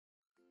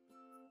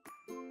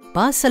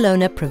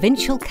Barcelona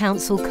Provincial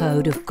Council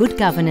Code of Good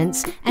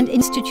Governance and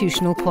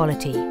Institutional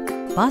Quality.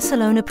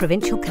 Barcelona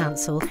Provincial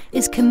Council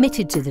is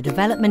committed to the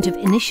development of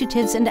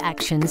initiatives and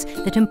actions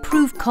that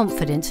improve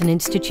confidence in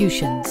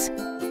institutions.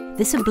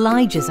 This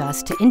obliges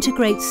us to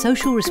integrate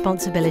social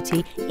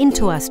responsibility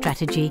into our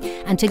strategy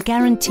and to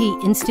guarantee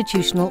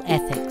institutional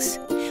ethics.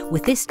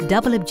 With this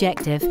double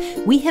objective,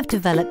 we have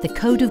developed the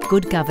Code of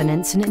Good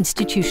Governance and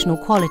Institutional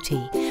Quality,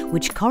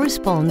 which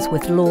corresponds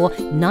with Law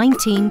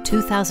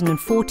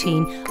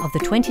 19/2014 of the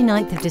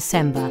 29th of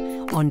December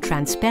on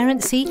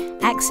transparency,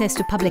 access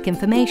to public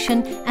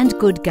information and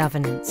good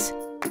governance.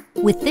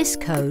 With this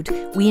code,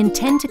 we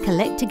intend to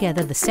collect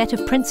together the set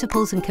of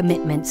principles and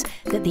commitments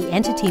that the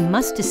entity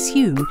must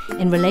assume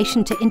in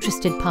relation to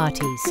interested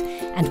parties,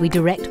 and we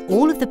direct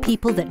all of the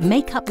people that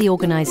make up the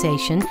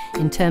organisation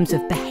in terms of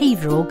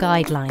behavioural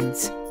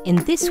guidelines. In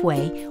this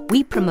way,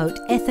 we promote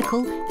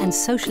ethical and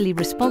socially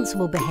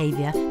responsible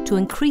behaviour to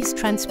increase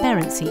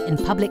transparency in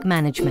public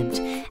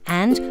management,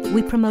 and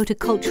we promote a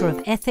culture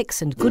of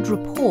ethics and good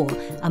rapport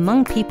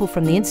among people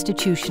from the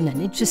institution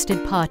and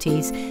interested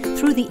parties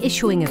through the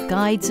issuing of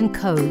guides and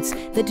codes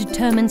that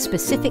determine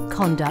specific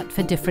conduct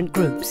for different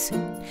groups.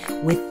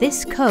 With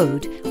this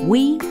code,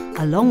 we,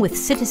 along with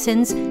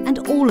citizens and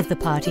all of the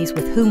parties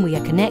with whom we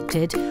are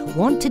connected,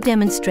 want to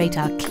demonstrate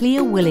our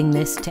clear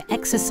willingness to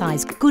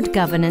exercise good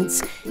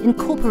governance,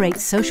 incorporate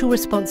social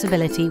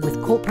responsibility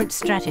with corporate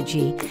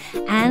strategy,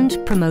 and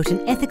promote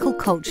an ethical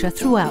culture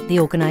throughout the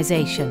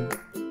organisation.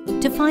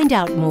 To find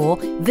out more,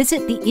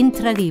 visit the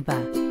Intradiba,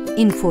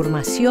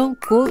 Información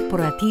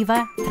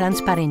Corporativa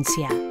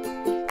Transparencia,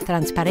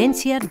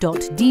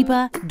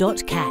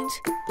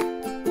 transparencia.diba.cat.